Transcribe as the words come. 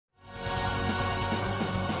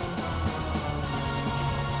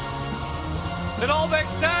It all makes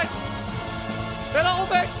sense. It all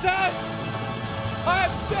makes sense. I'm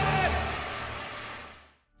dead.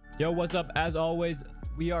 Yo, what's up? As always,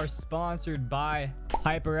 we are sponsored by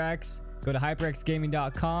HyperX. Go to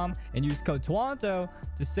hyperxgaming.com and use code Tuonto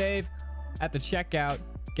to save at the checkout.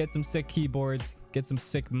 Get some sick keyboards, get some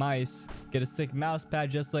sick mice, get a sick mouse pad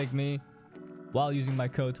just like me, while using my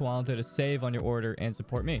code Tuonto to save on your order and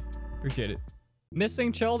support me. Appreciate it.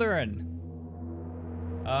 Missing children.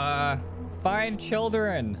 Find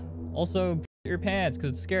children. Also, put your pants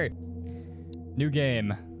because it's scary. New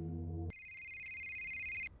game.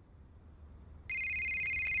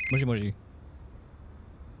 Moshi moshi.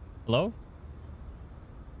 Hello?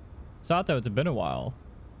 Sato, it's been a while.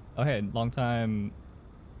 Oh, hey, long time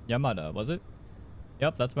Yamada, was it?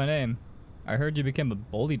 Yep, that's my name. I heard you became a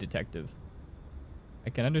bully detective. I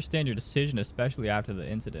can understand your decision, especially after the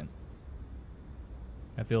incident.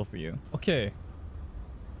 I feel for you. Okay.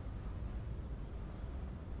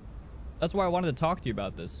 That's why I wanted to talk to you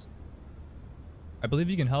about this. I believe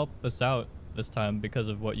you can help us out this time because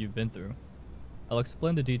of what you've been through. I'll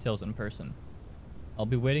explain the details in person. I'll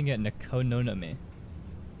be waiting at Nekononami.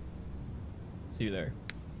 See you there.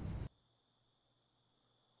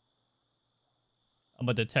 I'm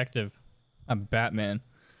a detective. I'm Batman.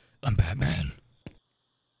 I'm Batman.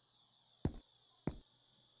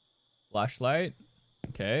 Flashlight.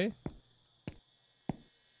 Okay.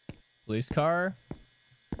 Police car.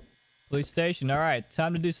 Police station. All right,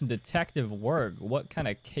 time to do some detective work. What kind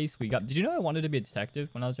of case we got? Did you know I wanted to be a detective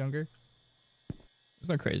when I was younger?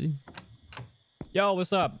 Isn't that crazy? Yo,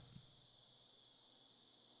 what's up?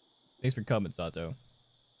 Thanks for coming, Sato.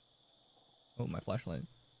 Oh, my flashlight.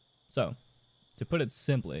 So, to put it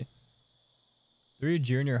simply, 3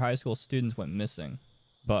 junior high school students went missing,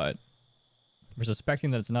 but we're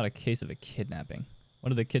suspecting that it's not a case of a kidnapping.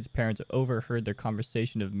 One of the kids' parents overheard their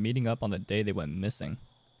conversation of meeting up on the day they went missing.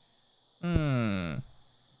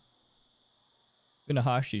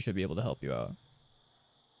 Funahashi should be able to help you out.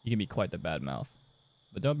 He can be quite the bad mouth,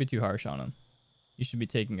 but don't be too harsh on him. You should be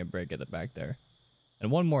taking a break at the back there.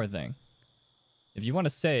 And one more thing. If you want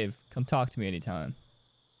to save, come talk to me anytime.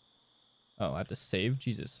 Oh, I have to save?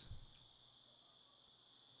 Jesus.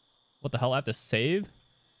 What the hell? I have to save?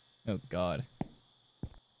 Oh, God.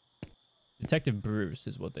 Detective Bruce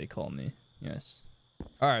is what they call me. Yes.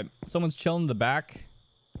 Alright. Someone's chilling in the back.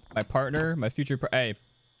 My partner. My future hey.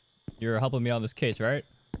 You're helping me on this case, right?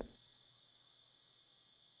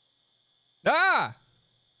 Ah!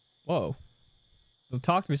 Whoa. Don't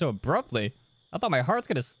talk to me so abruptly. I thought my heart's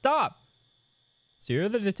gonna stop. So you're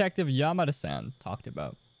the detective Yamada-san talked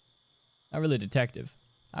about. Not really a detective.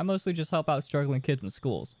 I mostly just help out struggling kids in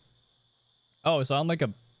schools. Oh, so I'm like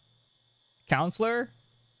a counselor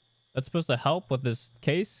that's supposed to help with this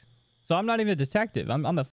case? So I'm not even a detective. I'm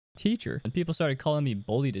a teacher. And people started calling me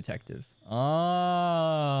bully detective.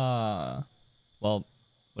 Ah. Well,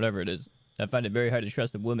 whatever it is. I find it very hard to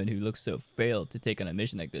trust a woman who looks so frail to take on a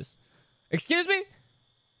mission like this. Excuse me?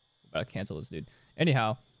 I'll cancel this dude.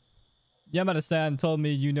 Anyhow, Yamada-san told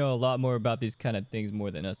me you know a lot more about these kind of things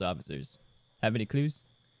more than us officers. Have any clues?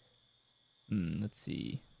 Let's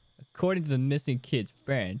see. According to the missing kid's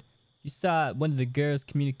friend, he saw one of the girls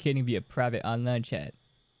communicating via private online chat.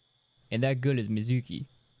 And that girl is Mizuki.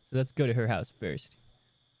 So let's go to her house first.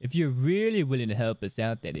 If you're really willing to help us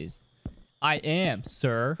out, that is. I am,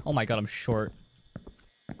 sir. Oh my god, I'm short.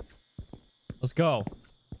 Let's go.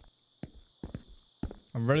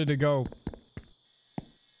 I'm ready to go.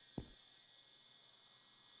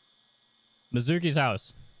 Mizuki's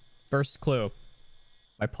house. First clue.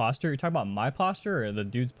 My posture? You're talking about my posture or the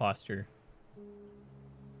dude's posture?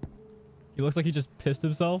 He looks like he just pissed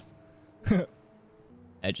himself.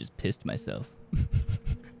 I just pissed myself.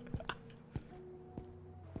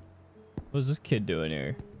 What is this kid doing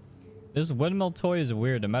here? This windmill toy is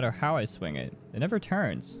weird no matter how I swing it. It never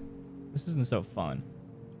turns. This isn't so fun.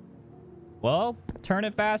 Well, turn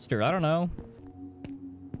it faster. I don't know.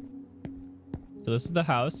 So this is the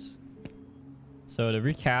house. So to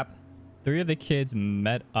recap, 3 of the kids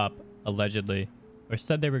met up, allegedly, or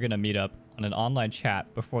said they were going to meet up on an online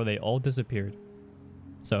chat before they all disappeared.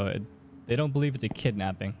 So they don't believe it's a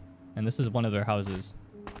kidnapping. And this is one of their houses.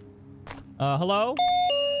 Hello?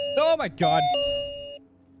 Oh my god.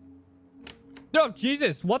 Oh,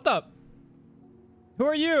 Jesus. What the? Who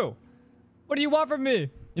are you? What do you want from me?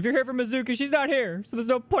 If you're here for Mizuki, she's not here. So there's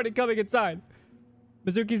no point in coming inside.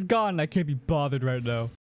 Mizuki's gone and I can't be bothered right now.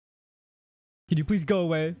 Can you please go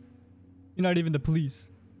away? You're not even the police.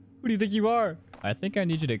 Who do you think you are? I think I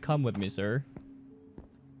need you to come with me, sir.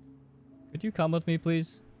 Could you come with me,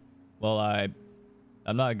 please? Well, I'm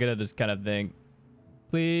not good at this kind of thing.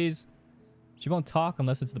 Please? She won't talk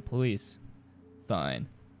unless it's the police. Fine.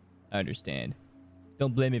 I understand.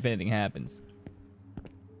 Don't blame me if anything happens.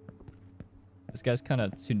 This guy's kind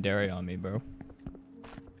of tsundere on me, bro.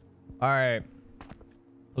 Alright.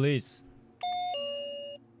 Police.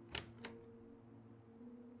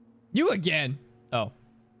 You again! Oh.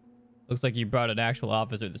 Looks like you brought an actual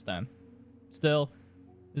officer this time. Still,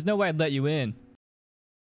 there's no way I'd let you in.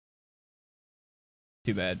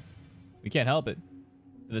 Too bad. We can't help it.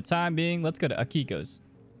 For the time being, let's go to Akiko's.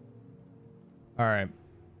 Alright.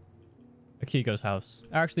 Akiko's house.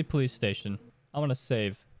 Actually, police station. I want to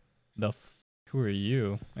save. Who are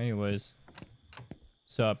you? Anyways.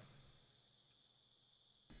 What's up?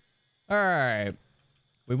 Alright.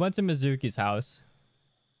 We went to Mizuki's house.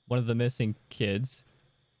 One of the missing kids.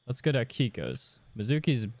 Let's go to Akiko's.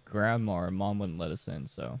 Mizuki's grandma or mom wouldn't let us in,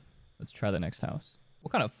 so let's try the next house.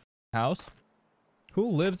 What kind of house? Who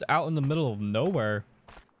lives out in the middle of nowhere?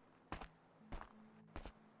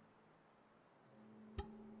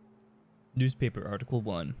 Newspaper article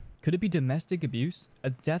 1. Could it be domestic abuse? A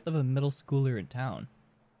death of a middle schooler in town.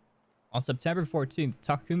 On September 14th,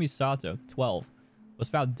 Takumi Sato, 12, was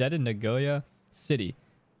found dead in Nagoya City,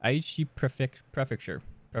 Aichi Prefecture.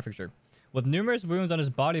 With numerous wounds on his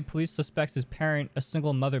body, police suspects his parent, a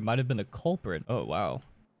single mother, might have been the culprit. Oh, wow.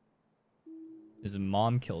 His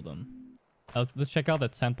mom killed him. Let's check out the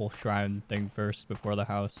temple shrine thing first before the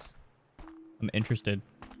house. I'm interested.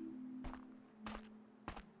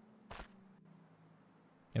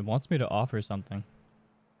 It wants me to offer something.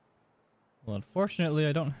 Well, unfortunately,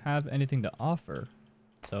 I don't have anything to offer.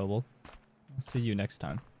 So we'll see you next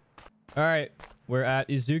time. All right. We're at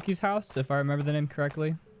Izuki's house, if I remember the name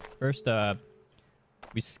correctly. First,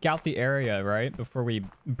 we scout the area, right? Before we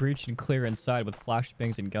breach and clear inside with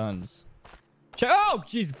flashbangs and guns. Oh,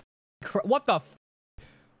 jeez. What the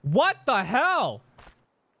What the hell?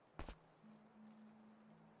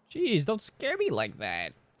 Jeez, don't scare me like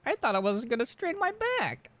that. I thought I was gonna strain my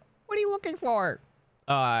back. What are you looking for?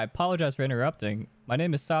 I apologize for interrupting. My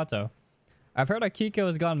name is Sato. I've heard Akiko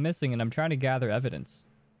has gone missing and I'm trying to gather evidence.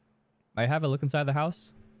 Might I have a look inside the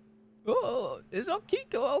house? Oh, is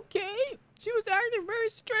Akiko okay? She was acting very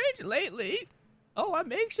strange lately. Oh,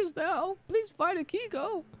 I'm anxious now. Please find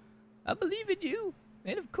Akiko. I believe in you.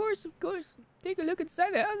 And of course, take a look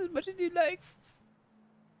inside the house as much as you like.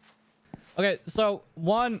 Okay, so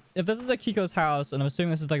one, if this is Akiko's house, and I'm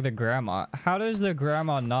assuming this is like the grandma, how does the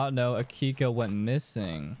grandma not know Akiko went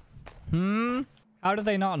missing? How do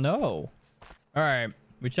they not know? All right,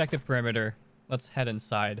 we checked the perimeter. Let's head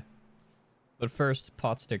inside. But first,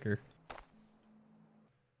 pot sticker.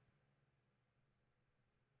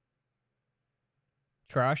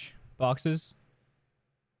 Trash boxes.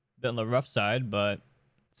 Bit on the rough side, but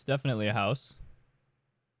it's definitely a house.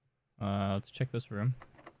 Let's check this room.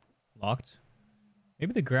 Locked.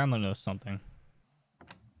 Maybe the grandma knows something.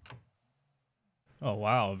 Oh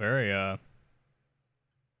wow, very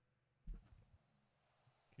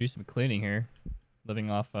do some cleaning here. Living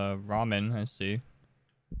off ramen, I see.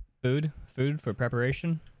 Food for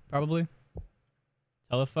preparation, probably.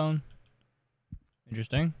 Telephone.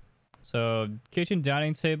 Interesting. So kitchen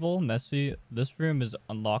dining table, messy. This room is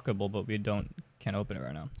unlockable, but we can't open it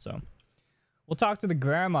right now. So we'll talk to the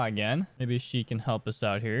grandma again. Maybe she can help us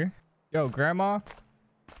out here. Yo, grandma.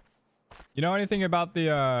 You know anything about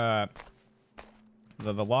the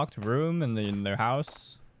locked room in their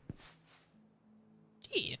house?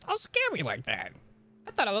 Jeez, don't scare me like that.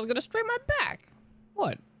 I thought I was gonna strain my back.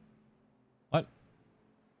 What? What?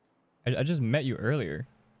 I just met you earlier.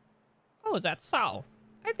 Oh, is that so?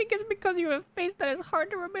 I think it's because you have a face that is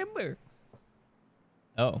hard to remember.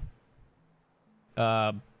 Oh.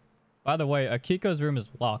 By the way, Akiko's room is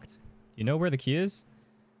locked. Do you know where the key is?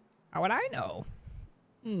 How would I know?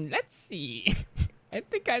 Let's see. I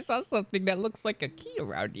think I saw something that looks like a key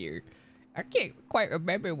around here. I can't quite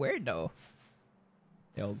remember where though.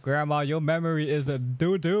 Yo, grandma, your memory is a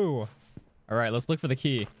doo-doo. All right, let's look for the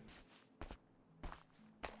key.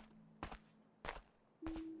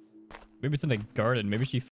 Maybe it's in the garden. Maybe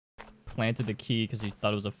she planted the key because she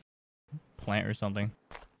thought it was a plant or something.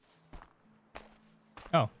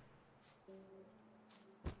 Oh.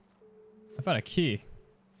 I found a key.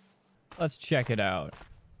 Let's check it out.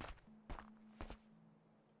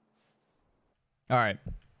 All right.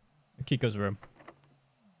 Akiko's room.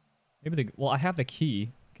 Maybe well, I have the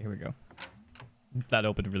key. Okay, here we go. That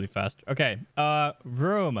opened really fast. Okay.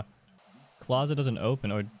 Room. Closet doesn't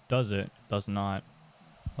open, or does it? Does not.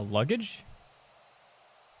 A luggage?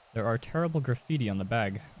 There are terrible graffiti on the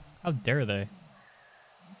bag. How dare they?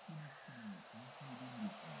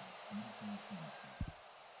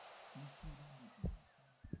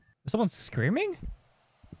 Someone screaming?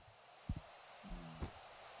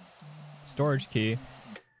 Storage key.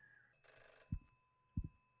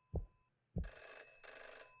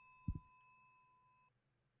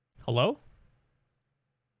 Hello?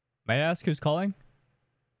 May I ask who's calling?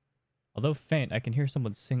 Although faint, I can hear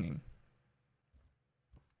someone singing.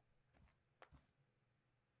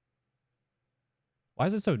 Why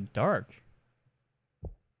is it so dark?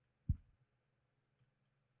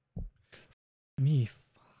 Me, fuck.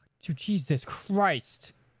 Dude, Jesus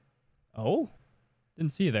Christ. Oh?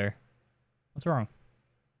 Didn't see you there. What's wrong?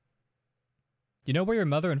 Do you know where your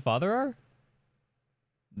mother and father are?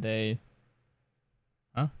 They...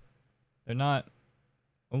 Huh? They're not...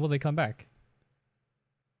 When will they come back?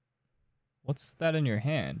 What's that in your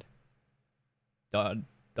hand?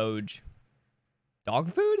 Doge.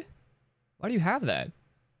 Dog food? Why do you have that?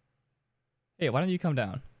 Hey, why don't you come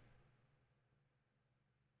down?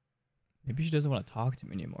 Maybe she doesn't want to talk to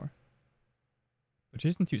me anymore. But she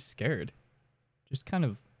isn't too scared. Just kind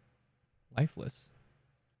of lifeless.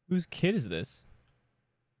 Whose kid is this?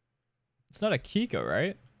 It's not a Kiko,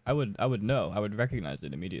 right? I would know. I would recognize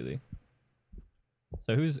it immediately.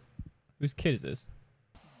 So whose kid is this?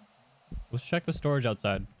 Let's check the storage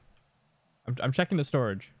outside. I'm checking the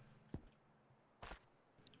storage.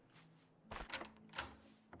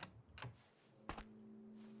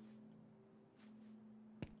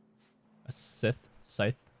 A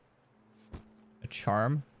scythe. A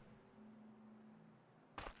charm.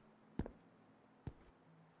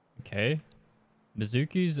 Okay.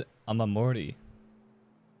 Mizuki's Amamori.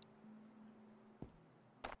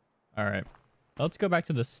 Alright. Let's go back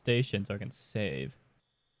to the station so I can save.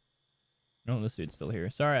 Oh, this dude's still here.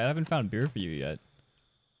 Sorry, I haven't found beer for you yet.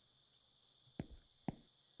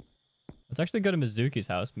 Let's actually go to Mizuki's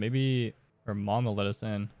house. Maybe her mom will let us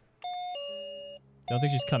in. Don't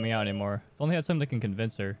think she's coming out anymore. If only I had something that can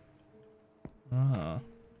convince her. Oh.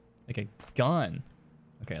 Like a gun.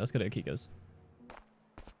 Okay, let's go to Akiko's.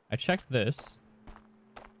 I checked this.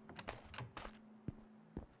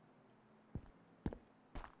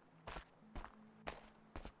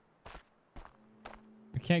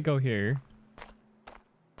 We can't go here.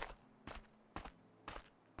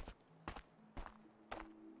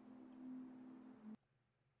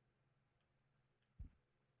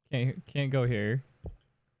 Can't go here.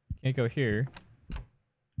 Can't go here.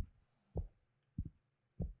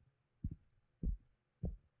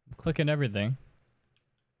 I'm clicking everything.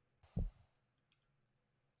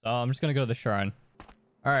 So I'm just gonna go to the shrine.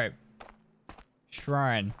 Alright.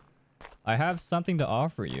 Shrine. I have something to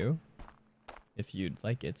offer you. If you'd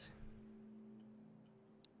like it.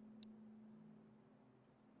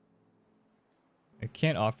 I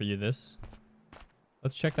can't offer you this.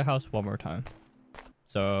 Let's check the house one more time.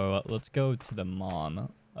 So let's go to the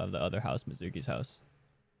mom of the other house, Mizuki's house.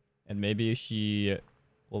 And maybe she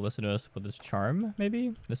will listen to us with this charm,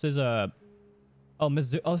 maybe? This is a... Oh,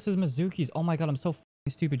 this is Mizuki's. Oh my god, I'm so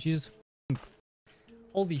f***ing stupid. Jesus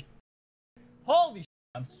Holy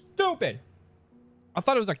I'm stupid! I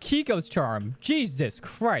thought it was a Kiko's charm. Jesus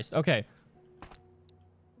Christ. Okay.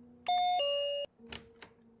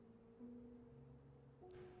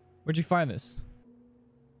 Where'd you find this?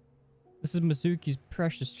 This is Mizuki's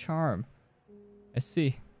precious charm. I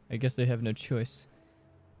see. I guess they have no choice.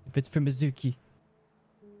 If it's for Mizuki.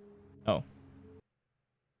 Oh.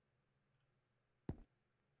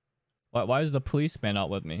 Why is the policeman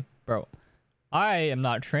not with me? Bro, I am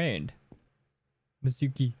not trained.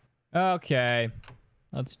 Mizuki. Okay.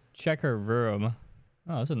 Let's check her room.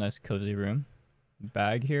 Oh, that's a nice cozy room.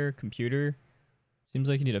 Bag here, computer. Seems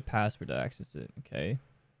like you need a password to access it. Okay.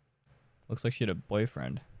 Looks like she had a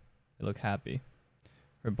boyfriend. They look happy.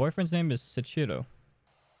 Her boyfriend's name is Sachiro.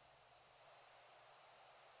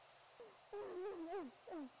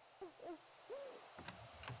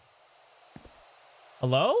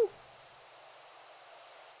 Hello?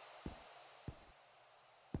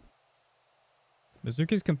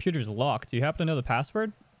 Mizuki's computer's locked. Do you happen to know the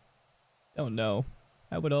password? Don't know.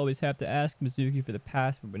 I would always have to ask Mizuki for the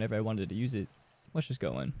password whenever I wanted to use it. Let's just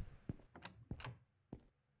go in.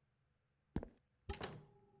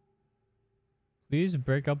 Please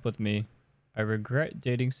break up with me. I regret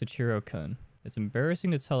dating Sachiro-kun. It's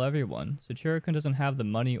embarrassing to tell everyone. Sachiro-kun doesn't have the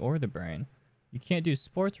money or the brain. You can't do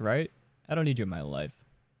sports, right? I don't need you in my life.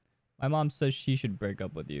 My mom says she should break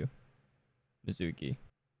up with you. Mizuki.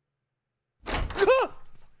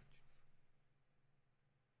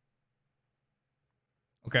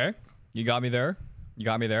 Okay. You got me there. You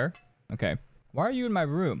got me there. Okay. Why are you in my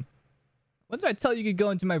room? When did I tell you could go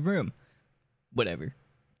into my room? Whatever.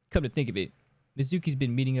 Come to think of it, Mizuki's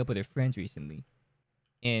been meeting up with her friends recently.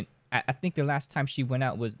 And I think the last time she went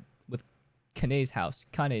out was Kane's house.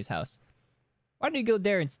 Kane's house. Why don't you go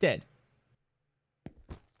there instead?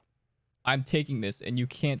 I'm taking this and you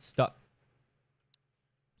can't stop.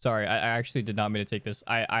 Sorry, I actually did not mean to take this.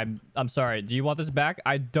 I'm sorry. Do you want this back?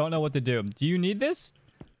 I don't know what to do. Do you need this?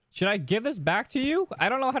 Should I give this back to you? I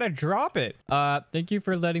don't know how to drop it. Thank you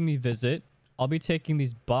for letting me visit. I'll be taking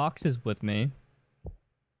these boxes with me.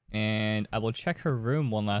 And I will check her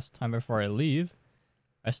room one last time before I leave.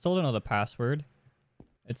 I still don't know the password.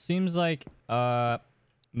 It seems like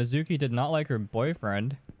Mizuki did not like her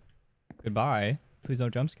boyfriend. Goodbye. Please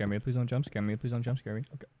don't jump scare me. Please don't jump scare me. Please don't jump scare me.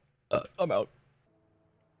 Okay. I'm out.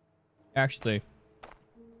 Actually,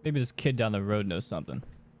 maybe this kid down the road knows something.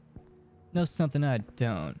 Knows something I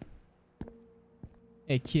don't.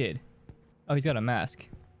 Hey, kid. Oh, he's got a mask.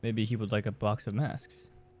 Maybe he would like a box of masks.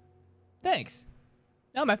 Thanks.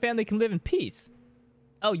 Now my family can live in peace.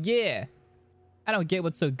 Oh, yeah. I don't get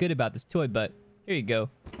what's so good about this toy, but here you go.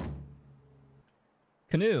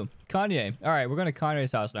 Canoe. Kanye. All right, we're going to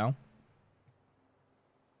Kanye's house now.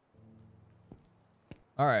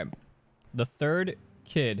 All right. The third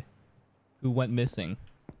kid who went missing.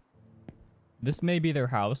 This may be their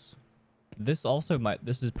house. This also might...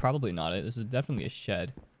 This is probably not it. This is definitely a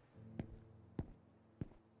shed.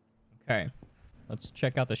 Okay. Let's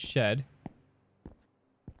check out the shed.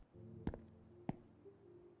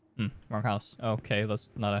 Wrong house. Okay, that's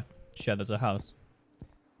not a shed. That's a house.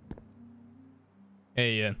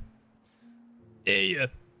 Hey, Hey,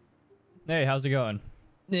 Hey, how's it going?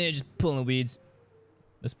 Just pulling weeds.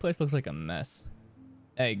 This place looks like a mess.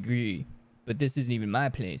 I agree. But this isn't even my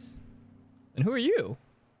place. And who are you?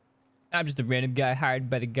 I'm just a random guy hired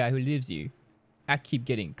by the guy who lives here. I keep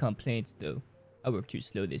getting complaints, though. I work too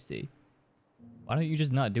slow, they say. Why don't you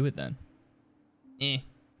just not do it, then? They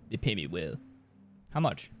pay me well. How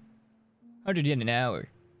much? 100 yen an hour.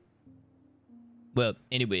 Well,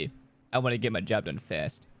 anyway, I want to get my job done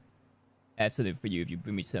fast. I have something for you if you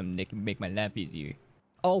bring me something that can make my life easier.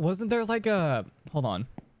 Oh, wasn't there like a... Hold on.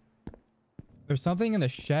 There's something in the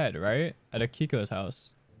shed, right? At Akiko's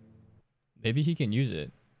house. Maybe he can use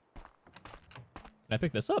it. Can I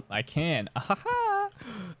pick this up? I can. Ahaha!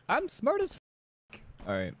 I'm smart as f***.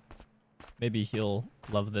 Alright. Maybe he'll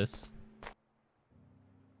love this.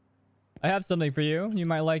 I have something for you. You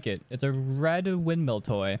might like it. It's a red windmill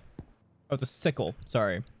toy. Oh, it's a sickle.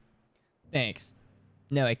 Sorry. Thanks.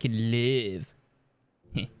 Now I can live.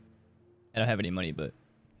 I don't have any money, but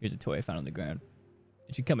here's a toy I found on the ground.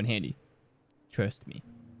 It should come in handy. Trust me.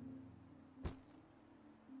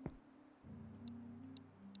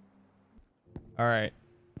 Alright.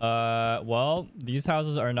 Well, these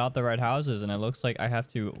houses are not the right houses, and it looks like I have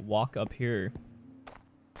to walk up here.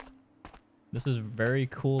 This is very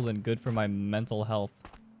cool and good for my mental health.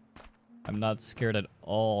 I'm not scared at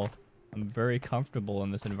all. I'm very comfortable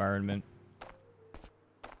in this environment.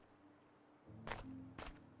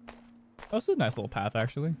 Oh, this is a nice little path,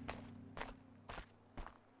 actually.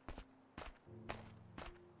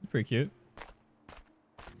 Pretty cute.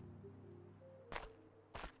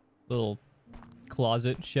 Little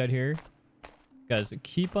closet shed here. Guys,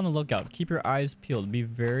 keep on the lookout. Keep your eyes peeled. Be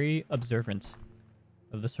very observant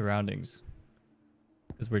of the surroundings.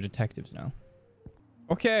 Because we're detectives now.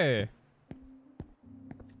 Okay.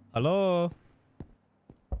 Hello?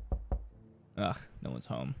 Ugh, no one's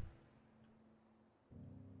home.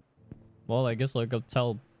 Well, I guess I'll go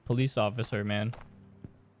tell police officer, man.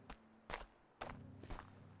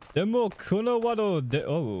 Demo kunawado de...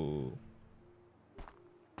 Oh.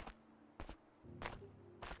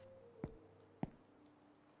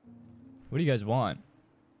 What do you guys want?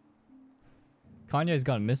 Kanye's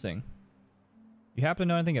gone missing. You happen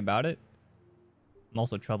to know anything about it? I'm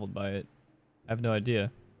also troubled by it. I have no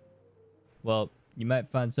idea. Well, you might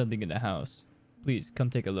find something in the house. Please, come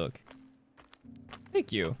take a look.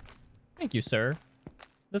 Thank you. Thank you, sir.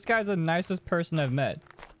 This guy's the nicest person I've met.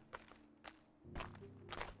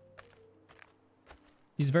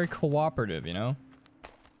 He's very cooperative, you know?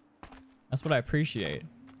 That's what I appreciate.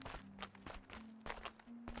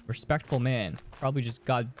 Respectful man. Probably just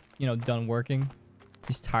got, you know, done working.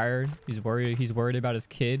 He's tired. He's worried about his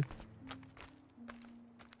kid.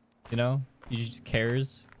 You know? He just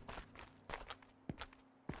cares.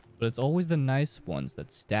 But it's always the nice ones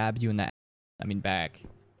that stab you in the back.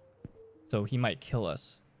 So he might kill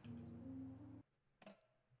us.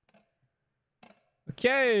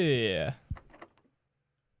 Okay.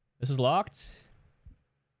 This is locked.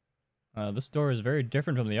 This door is very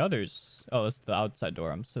different from the others. Oh, that's the outside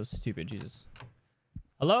door. I'm so stupid. Jesus.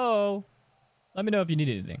 Hello? Let me know if you need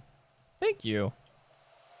anything. Thank you.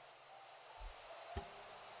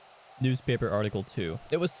 Newspaper article 2.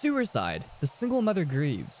 It was suicide. The single mother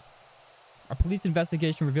grieves. A police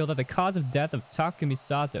investigation revealed that the cause of death of Takumi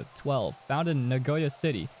Sato, 12, found in Nagoya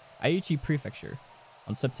City, Aichi Prefecture,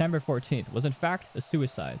 on September 14th, was in fact a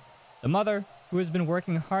suicide. The mother, who has been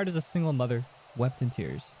working hard as a single mother, wept in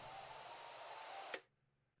tears.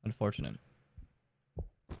 Unfortunate.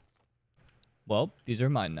 Well, these are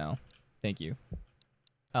mine now. Thank you.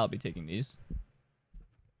 I'll be taking these.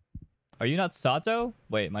 Are you not Sato?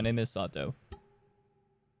 Wait, my name is Sato.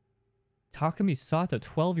 Takumi Sato,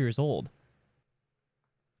 12 years old.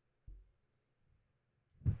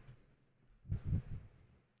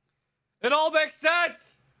 It all makes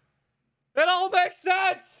sense! It all makes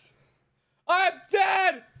sense! I'm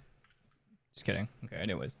dead! Just kidding. Okay,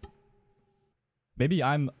 anyways. Maybe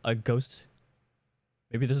I'm a ghost.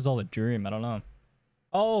 Maybe this is all a dream. I don't know.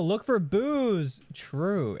 Oh, look for booze.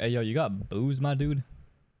 True. Hey, yo, you got booze, my dude?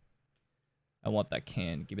 I want that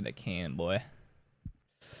can. Give me that can, boy.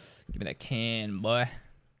 Give me that can, boy.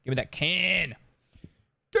 Give me that can.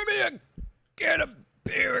 Give me a can of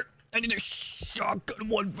beer. I need a shotgun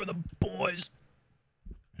one for the boys.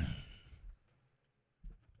 Let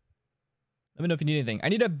me know if you need anything. I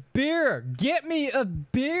need a beer. Get me a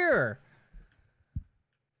beer.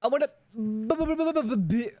 I want a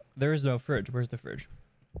beer. There is no fridge. Where's the fridge?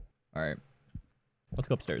 All right. Let's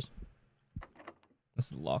go upstairs. This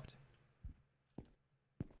is locked.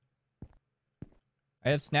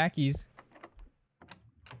 I have snackies.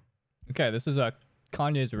 Okay, this is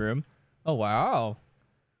Kanye's room. Oh wow.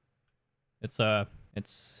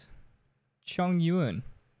 It's Chung Yun.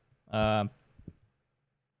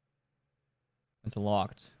 It's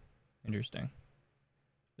locked. Interesting.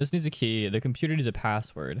 This needs a key. The computer needs a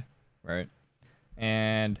password, right?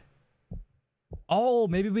 And oh,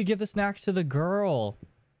 maybe we give the snacks to the girl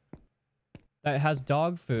that has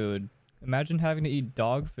dog food. Imagine having to eat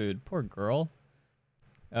dog food. Poor girl.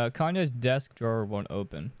 Kanye's desk drawer won't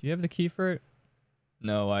open. Do you have the key for it?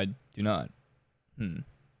 No, I do not.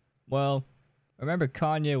 Well, I remember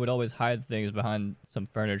Kanye would always hide things behind some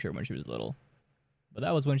furniture when she was little. But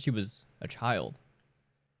that was when she was a child.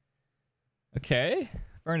 Okay.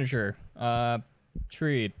 Furniture.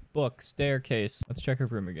 Tree. Book. Staircase. Let's check her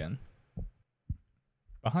room again.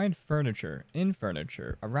 Behind furniture. In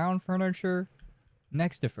furniture. Around furniture.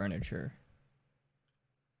 Next to furniture.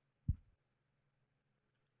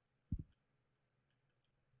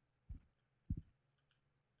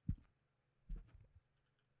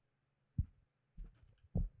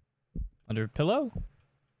 Under pillow?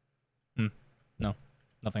 No.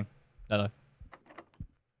 Nothing. Nada.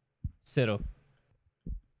 Zero.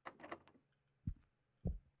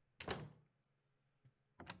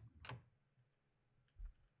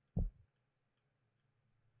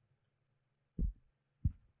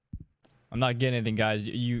 I'm not getting anything, guys.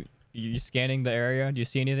 You scanning the area? Do you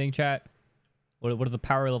see anything, chat? What are the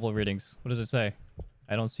power level readings? What does it say?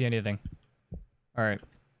 I don't see anything. All right.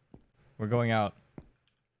 We're going out.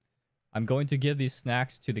 I'm going to give these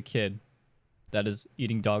snacks to the kid that is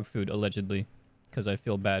eating dog food, allegedly, because I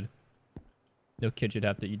feel bad. No kid should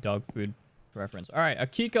have to eat dog food. Reference. All right,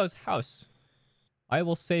 Akiko's house. I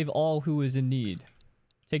will save all who is in need.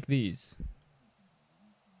 Take these.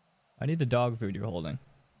 I need the dog food you're holding,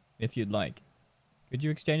 if you'd like. Could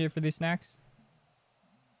you exchange it for these snacks?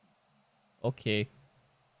 Okay.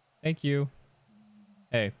 Thank you.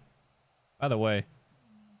 Hey, by the way,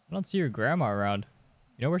 I don't see your grandma around.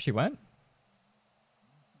 You know where she went?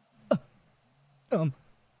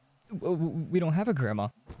 We don't have a grandma.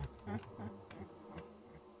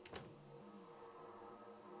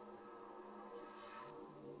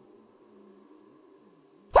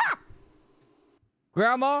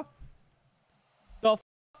 Grandma? The f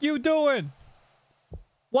you doing?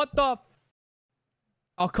 What the f?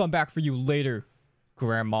 I'll come back for you later,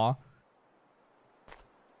 Grandma.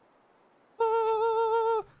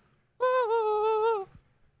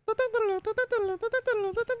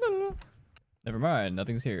 Never mind,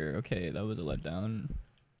 nothing's here. Okay, that was a letdown.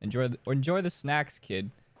 Enjoy the snacks,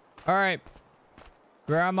 kid. All right,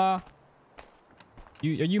 Grandma. Are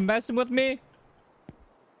you messing with me?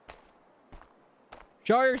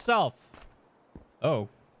 Show yourself. Oh.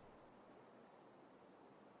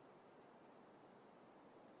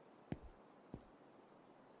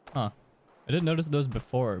 Huh. I didn't notice those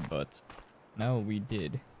before, but now we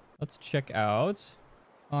did. Let's check out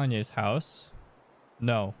Kanye's house.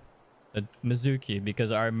 No. The Mizuki,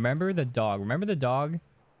 because I remember the dog. Remember the dog?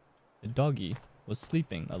 The doggy was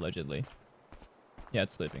sleeping, allegedly. Yeah,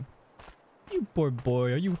 it's sleeping. You poor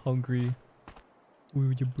boy, are you hungry?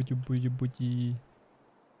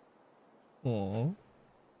 Oh.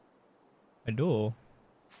 Hello.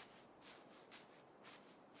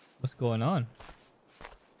 What's going on?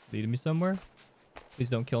 Leading me somewhere? Please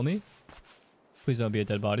don't kill me. Please don't be a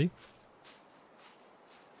dead body.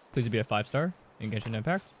 Please be a 5-star in Genshin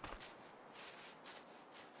Impact.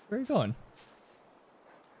 Where are you going?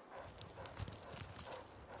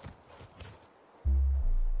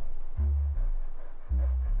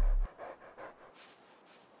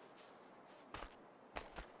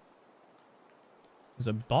 There's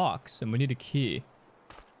a box and we need a key.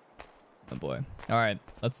 Oh boy. All right,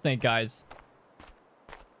 let's think, guys.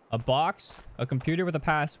 A box, a computer with a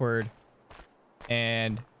password,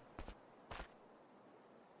 and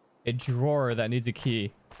a drawer that needs a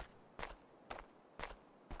key.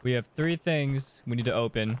 We have 3 things we need to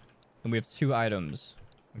open, and we have 2 items.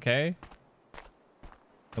 Okay?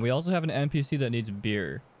 And we also have an NPC that needs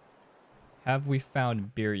beer. Have we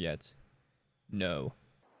found beer yet? No.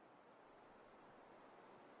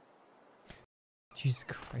 Jesus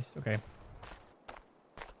Christ. Okay.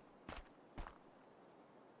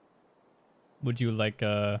 Would you like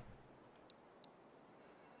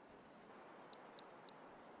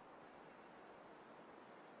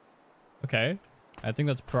Okay. I think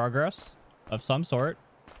that's progress of some sort.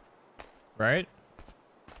 Right?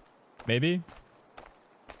 Maybe.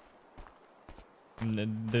 And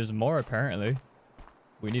then there's more apparently.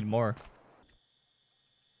 We need more.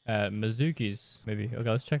 At Mizuki's, maybe. Okay,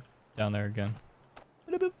 let's check down there again.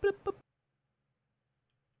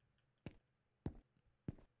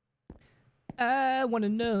 I wanna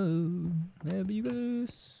know, have you ever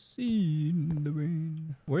seen the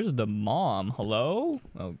rain? Where's the mom? Hello?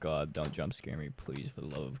 Oh god, don't jump scare me, please, for the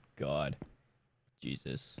love of God.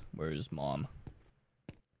 Jesus, where is mom?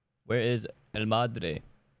 Where is El Madre?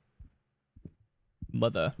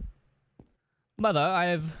 Mother. Mother, I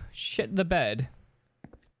have shit the bed.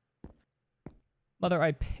 Mother,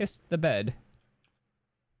 I pissed the bed.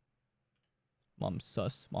 Mom's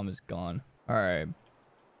sus. Mom is gone. Alright.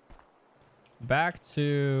 Back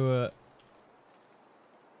to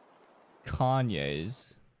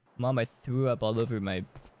Kanye's. Mom, I threw up all over my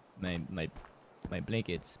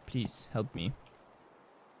blankets. Please help me.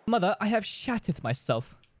 Mother, I have shattered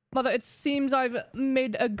myself. Mother, it seems I've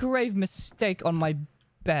made a grave mistake on my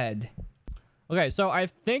bed. Okay, so I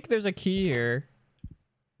think there's a key here.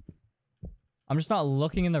 I'm just not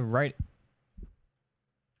looking in the right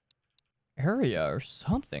area or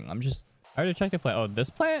something. I already checked the plant. Oh,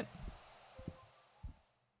 this plant?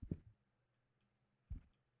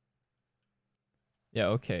 Yeah,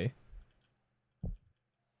 okay.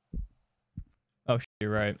 Oh, you're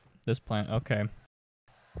right. This plant. Okay.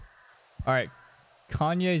 All right.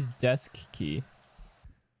 Kanye's desk key.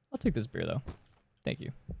 I'll take this beer, though. Thank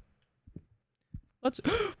you. Let's...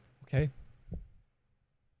 Okay.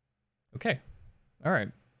 Okay. All right.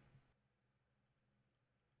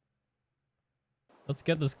 Let's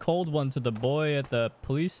get this cold one to the boy at the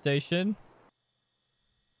police station.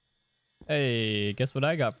 Hey, guess what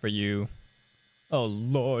I got for you? Oh,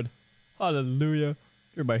 Lord. Hallelujah.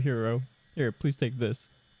 You're my hero. Here, please take this.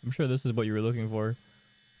 I'm sure this is what you were looking for.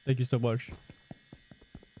 Thank you so much.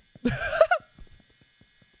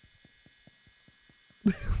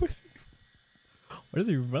 Why does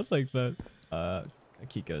he run like that?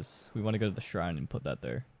 Akiko's. We want to go to the shrine and put that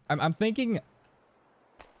there. I'm thinking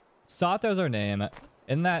Sato's our name.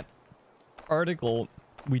 In that article,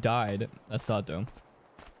 we died as Sato.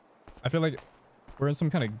 I feel like we're in some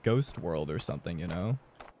kind of ghost world or something, you know?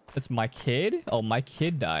 It's my kid? Oh, my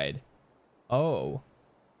kid died. Oh.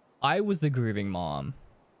 I was the grieving mom.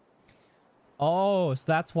 Oh, so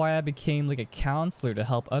that's why I became like a counselor to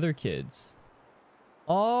help other kids.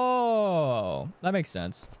 Oh, that makes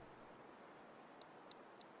sense.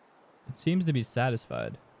 It seems to be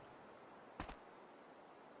satisfied.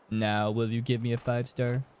 Now, will you give me a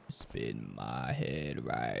 5-star? Spin my head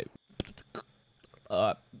right.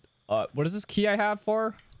 What is this key I have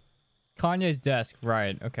for? Kanye's desk.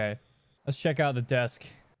 Right, okay. Let's check out the desk.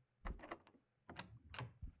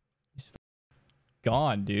 He's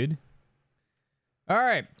gone, dude.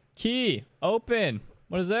 Alright. Key. Open.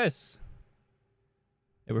 What is this?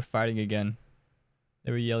 They were fighting again.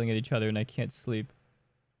 They were yelling at each other and I can't sleep.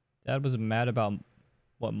 Dad was mad about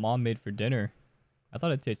what mom made for dinner. I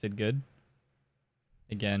thought it tasted good.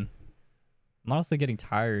 Again. I'm honestly getting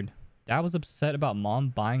tired. Dad was upset about mom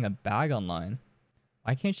buying a bag online.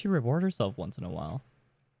 Why can't she reward herself once in a while?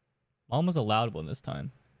 Mom was a loud one this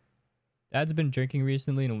time. Dad's been drinking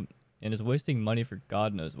recently and is wasting money for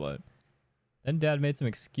God knows what. Then Dad made some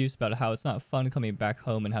excuse about how it's not fun coming back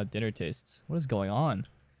home and how dinner tastes. What is going on?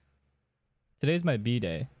 Today's my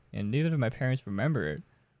B-day, and neither of my parents remember it.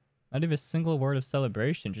 Not even a single word of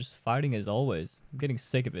celebration, just fighting as always. I'm getting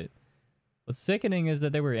sick of it. What's sickening is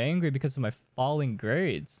that they were angry because of my falling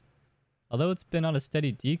grades. Although it's been on a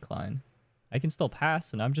steady decline, I can still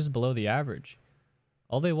pass and I'm just below the average.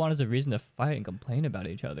 All they want is a reason to fight and complain about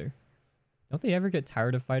each other. Don't they ever get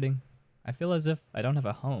tired of fighting? I feel as if I don't have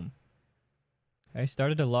a home. I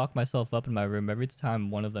started to lock myself up in my room every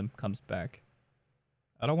time one of them comes back.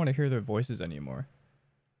 I don't want to hear their voices anymore.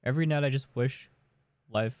 Every night I just wish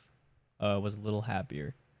life was a little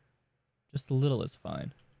happier. Just a little is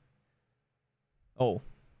fine. Oh,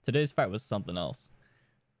 today's fight was something else.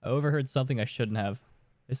 I overheard something I shouldn't have.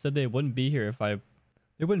 They said they wouldn't be here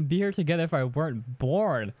together if I weren't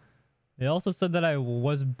born. They also said that I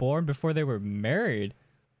was born before they were married.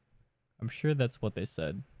 I'm sure that's what they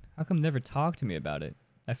said. How come they never talk to me about it?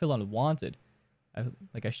 I feel unwanted.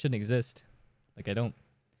 Like I shouldn't exist. Like I don't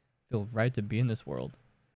feel right to be in this world.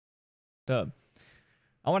 I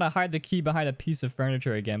want to hide the key behind a piece of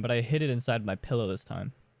furniture again, but I hid it inside my pillow this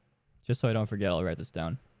time. Just so I don't forget, I'll write this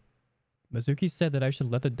down. Mizuki said that I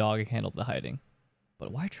should let the dog handle the hiding.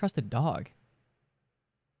 But why trust a dog?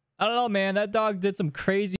 I don't know, man. That dog did some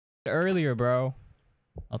crazy shit earlier, bro.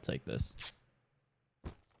 I'll take this.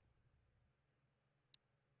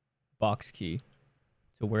 Box key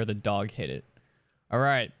to where the dog hid it. All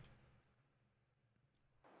right.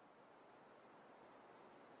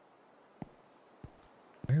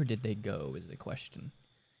 Where did they go is the question.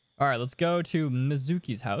 All right, let's go to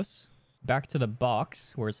Mizuki's house. Back to the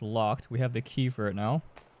box where it's locked. We have the key for it now.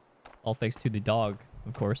 All thanks to the dog,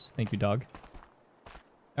 of course. Thank you, dog.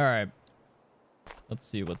 All right. Let's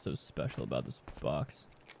see what's so special about this box.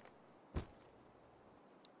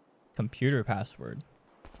 Computer password.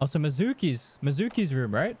 Oh, so Mizuki's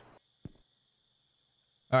room, right?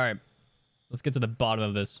 All right. Let's get to the bottom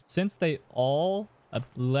of this. Since they all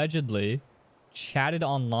allegedly chatted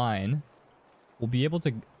online, we'll be able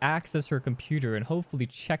to access her computer and hopefully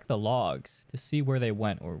check the logs to see where they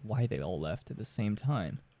went or why they all left at the same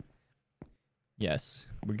time. Yes,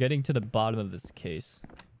 we're getting to the bottom of this case.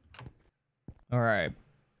 All right.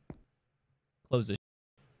 Close this.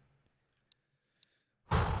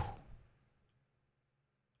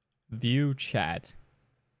 View chat.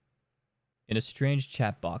 In a strange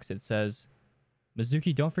chat box, it says,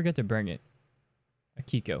 Mizuki, don't forget to bring it.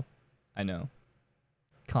 Akiko. I know.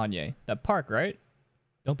 Kanye. That park, right?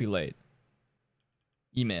 Don't be late.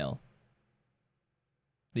 Email.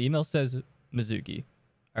 The email says, Mizuki,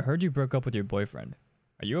 I heard you broke up with your boyfriend.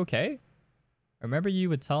 Are you okay? I remember you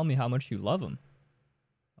would tell me how much you love him.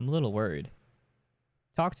 I'm a little worried.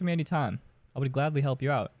 Talk to me anytime. I would gladly help you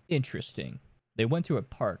out. Interesting. They went to a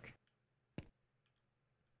park.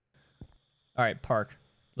 Alright, park.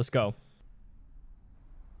 Let's go.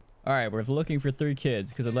 Alright, we're looking for 3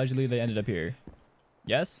 kids because allegedly they ended up here.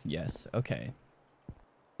 Yes? Yes. Okay.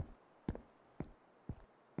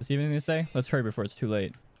 Does he have anything to say? Let's hurry before it's too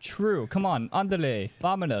late. True. Come on. Andale.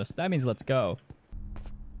 Vámonos. That means let's go.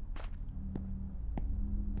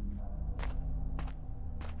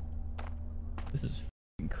 This is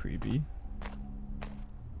f***ing creepy.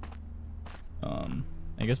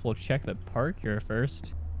 I guess we'll check the park here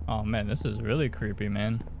first. Oh man, this is really creepy,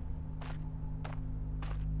 man.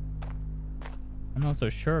 I'm not so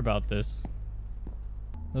sure about this.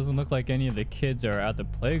 Doesn't look like any of the kids are at the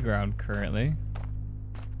playground currently.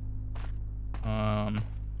 I'll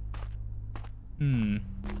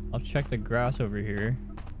check the grass over here.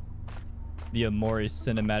 The Amori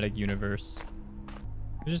cinematic universe.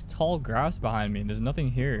 There's just tall grass behind me. There's nothing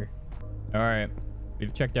here. Alright.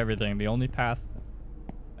 We've checked everything. The only path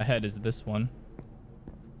ahead is this one.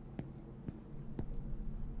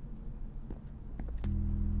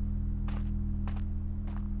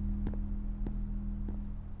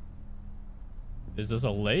 Is this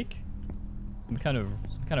a lake? Some kind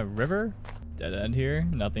of river? Dead end here.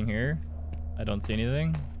 Nothing here. I don't see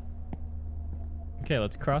anything. Okay,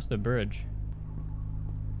 let's cross the bridge.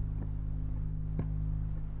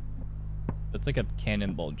 That's like a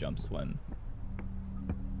cannonball jump swim.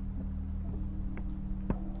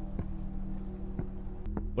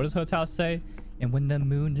 What does Hotel say? And when the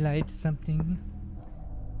moon lights something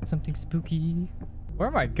spooky. Where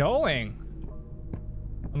am I going?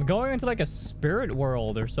 I'm going into like a spirit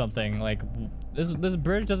world or something. Like this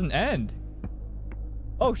bridge doesn't end.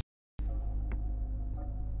 Oh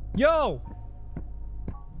yo!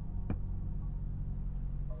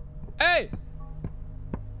 Hey!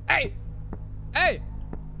 Hey! Hey!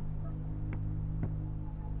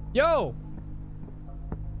 Yo!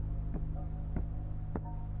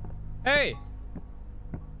 Hey!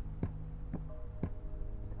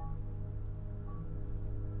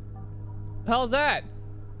 The hell's that?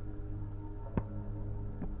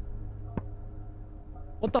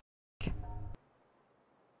 What the f***?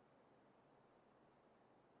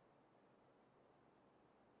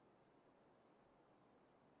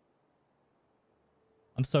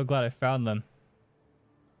 I'm so glad I found them.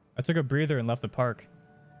 I took a breather and left the park.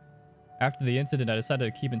 After the incident, I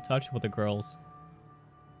decided to keep in touch with the girls.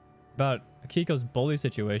 About Akiko's bully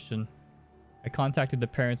situation, I contacted the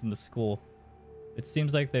parents in the school. It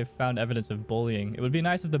seems like they've found evidence of bullying. It would be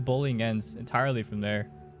nice if the bullying ends entirely from there.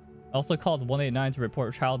 I also called 189 to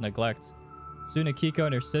report child neglect. Soon Akiko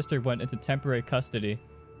and her sister went into temporary custody.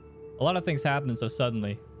 A lot of things happened so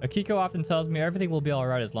suddenly. Akiko often tells me everything will be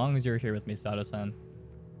alright as long as you're here with me, Sato-san.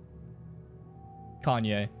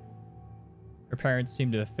 Kanye. Her parents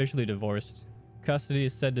seem to officially divorced. Custody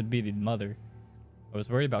is said to be the mother. I was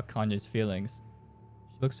worried about Kanye's feelings.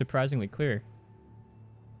 She looks surprisingly clear.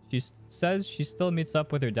 She says she still meets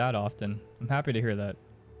up with her dad often. I'm happy to hear that.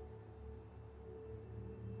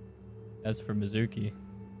 As for Mizuki,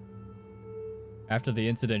 after the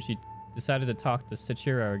incident, she decided to talk to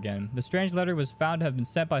Sachiro again. The strange letter was found to have been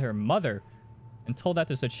sent by her mother and told that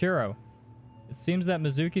to Sachiro. It seems that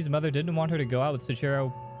Mizuki's mother didn't want her to go out with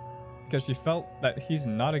Sachiro because she felt that he's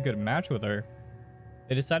not a good match with her.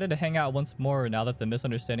 They decided to hang out once more now that the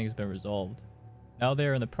misunderstanding has been resolved. Now they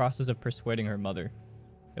are in the process of persuading her mother.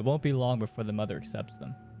 It won't be long before the mother accepts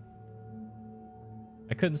them.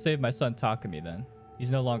 I couldn't save my son Takumi then. He's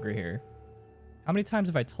no longer here. How many times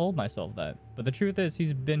have I told myself that? But the truth is,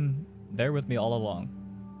 he's been there with me all along.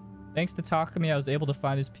 Thanks to Takumi, I was able to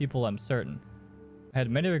find these people, I'm certain. I had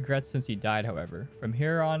many regrets since he died, however. From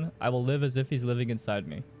here on, I will live as if he's living inside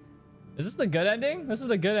me. Is this the good ending? This is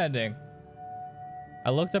the good ending. I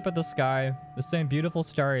looked up at the sky, the same beautiful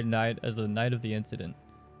starry night as the night of the incident.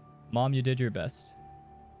 Mom, you did your best.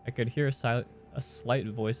 I could hear a slight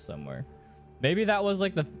voice somewhere. Maybe that was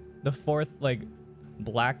like the fourth like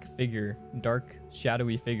black figure, dark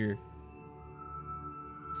shadowy figure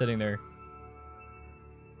sitting there.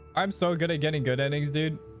 I'm so good at getting good endings,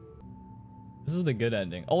 dude. This is the good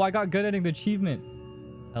ending. Oh, I got good ending the achievement.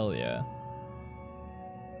 Hell yeah.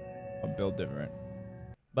 I'll build different.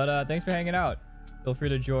 But thanks for hanging out. Feel free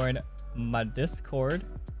to join my Discord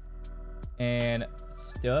and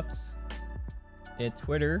stuffs and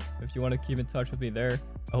Twitter if you want to keep in touch with me there.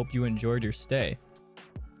 I hope you enjoyed your stay.